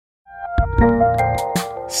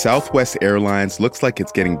Southwest Airlines looks like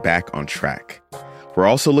it's getting back on track. We're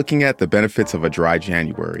also looking at the benefits of a dry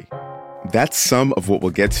January. That's some of what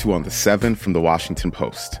we'll get to on The 7 from The Washington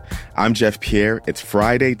Post. I'm Jeff Pierre. It's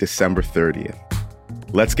Friday, December 30th.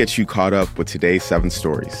 Let's get you caught up with today's 7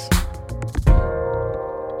 stories.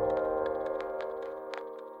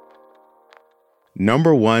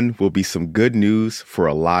 Number 1 will be some good news for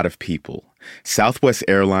a lot of people. Southwest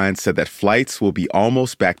Airlines said that flights will be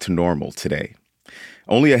almost back to normal today.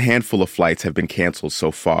 Only a handful of flights have been canceled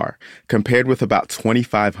so far, compared with about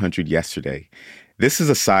 2,500 yesterday. This is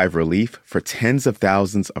a sigh of relief for tens of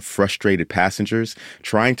thousands of frustrated passengers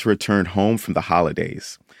trying to return home from the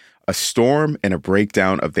holidays. A storm and a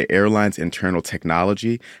breakdown of the airline's internal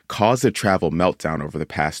technology caused a travel meltdown over the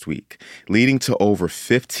past week, leading to over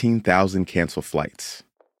 15,000 canceled flights.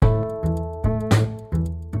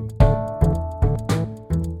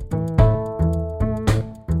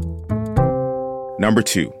 Number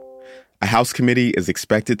 2, a House committee is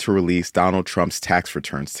expected to release Donald Trump's tax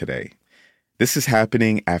returns today. This is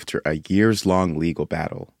happening after a years-long legal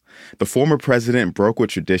battle. The former president broke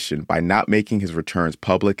with tradition by not making his returns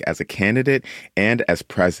public as a candidate and as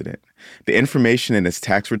president. The information in his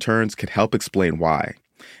tax returns could help explain why.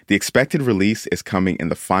 The expected release is coming in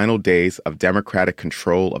the final days of Democratic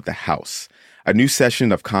control of the House. A new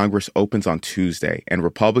session of Congress opens on Tuesday, and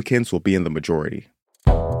Republicans will be in the majority.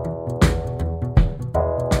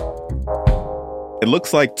 It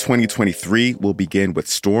looks like 2023 will begin with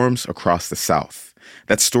storms across the South.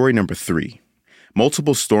 That's story number 3.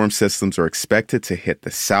 Multiple storm systems are expected to hit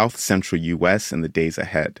the south-central U.S. in the days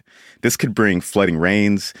ahead. This could bring flooding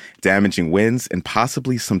rains, damaging winds, and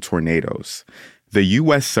possibly some tornadoes. The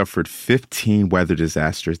U.S. suffered 15 weather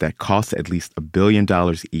disasters that cost at least $1 billion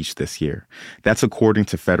each this year. That's according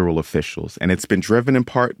to federal officials, and it's been driven in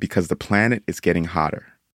part because the planet is getting hotter.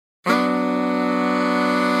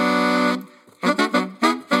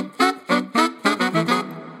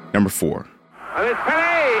 Number 4. And it's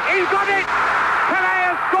Pelé. He's got it. Pelé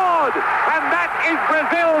has scored. And that is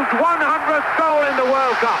Brazil's 100th goal in the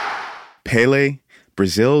World Cup. Pelé,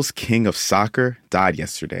 Brazil's king of soccer, died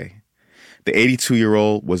yesterday. The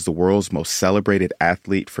 82-year-old was the world's most celebrated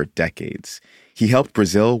athlete for decades. He helped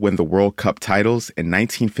Brazil win the World Cup titles in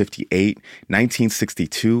 1958,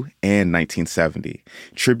 1962, and 1970.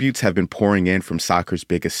 Tributes have been pouring in from soccer's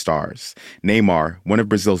biggest stars. Neymar, one of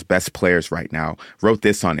Brazil's best players right now, wrote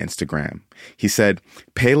this on Instagram. He said,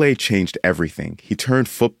 "Pelé changed everything. He turned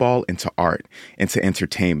football into art, into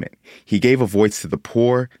entertainment. He gave a voice to the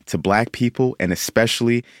poor, to Black people, and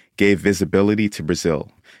especially gave visibility to Brazil."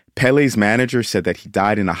 Pelé's manager said that he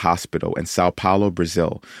died in a hospital in Sao Paulo,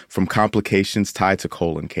 Brazil, from complications tied to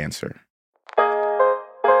colon cancer.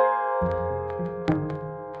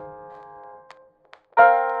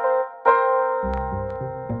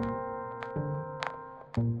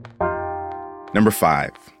 Number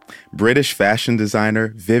 5. British fashion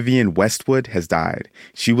designer Vivienne Westwood has died.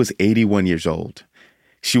 She was 81 years old.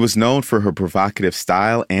 She was known for her provocative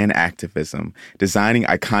style and activism, designing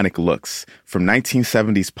iconic looks, from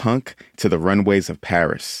 1970s punk to the runways of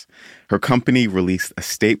Paris. Her company released a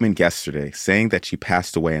statement yesterday saying that she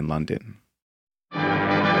passed away in London.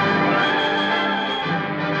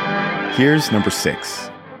 Here's number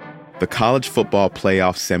 6. The college football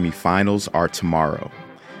playoff semifinals are tomorrow.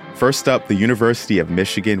 First up, the University of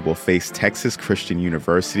Michigan will face Texas Christian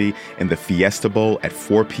University in the Fiesta Bowl at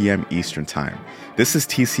 4 p.m. Eastern Time. This is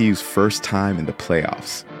TCU's first time in the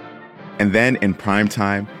playoffs. And then in prime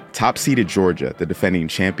time, top-seeded Georgia, the defending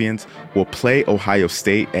champions, will play Ohio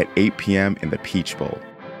State at 8 p.m. in the Peach Bowl.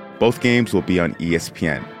 Both games will be on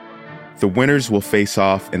ESPN. The winners will face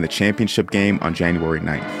off in the championship game on January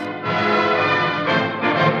 9th.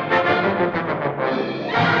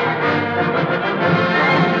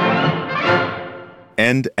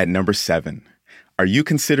 And at number 7, are you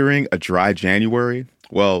considering a dry January?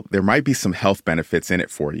 Well, there might be some health benefits in it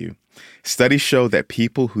for you. Studies show that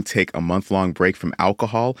people who take a month-long break from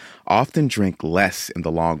alcohol often drink less in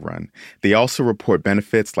the long run. They also report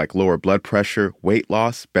benefits like lower blood pressure, weight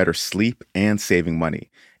loss, better sleep, and saving money.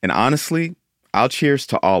 And honestly, I'll cheers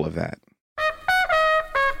to all of that.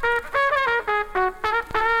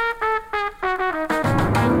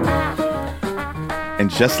 And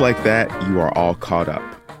just like that, you are all caught up.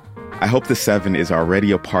 I hope the 7 is already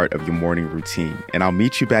a part of your morning routine, and I'll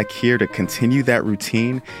meet you back here to continue that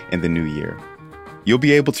routine in the new year. You'll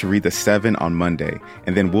be able to read the 7 on Monday,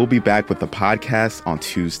 and then we'll be back with the podcast on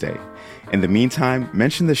Tuesday. In the meantime,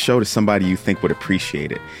 mention the show to somebody you think would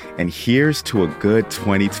appreciate it. And here's to a good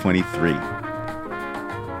 2023.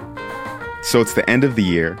 So it's the end of the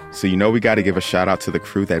year, so you know we got to give a shout out to the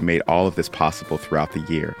crew that made all of this possible throughout the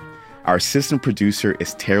year. Our assistant producer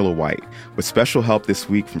is Taylor White, with special help this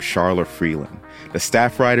week from Charlotte Freeland. The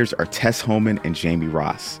staff writers are Tess Holman and Jamie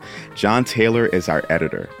Ross. John Taylor is our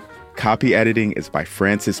editor. Copy editing is by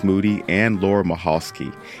Francis Moody and Laura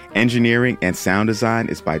Mahalski. Engineering and sound design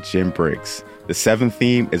is by Jim Briggs. The 7th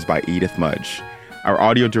theme is by Edith Mudge. Our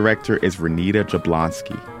audio director is Renita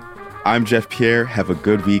Jablonski. I'm Jeff Pierre. Have a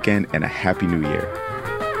good weekend and a Happy New Year.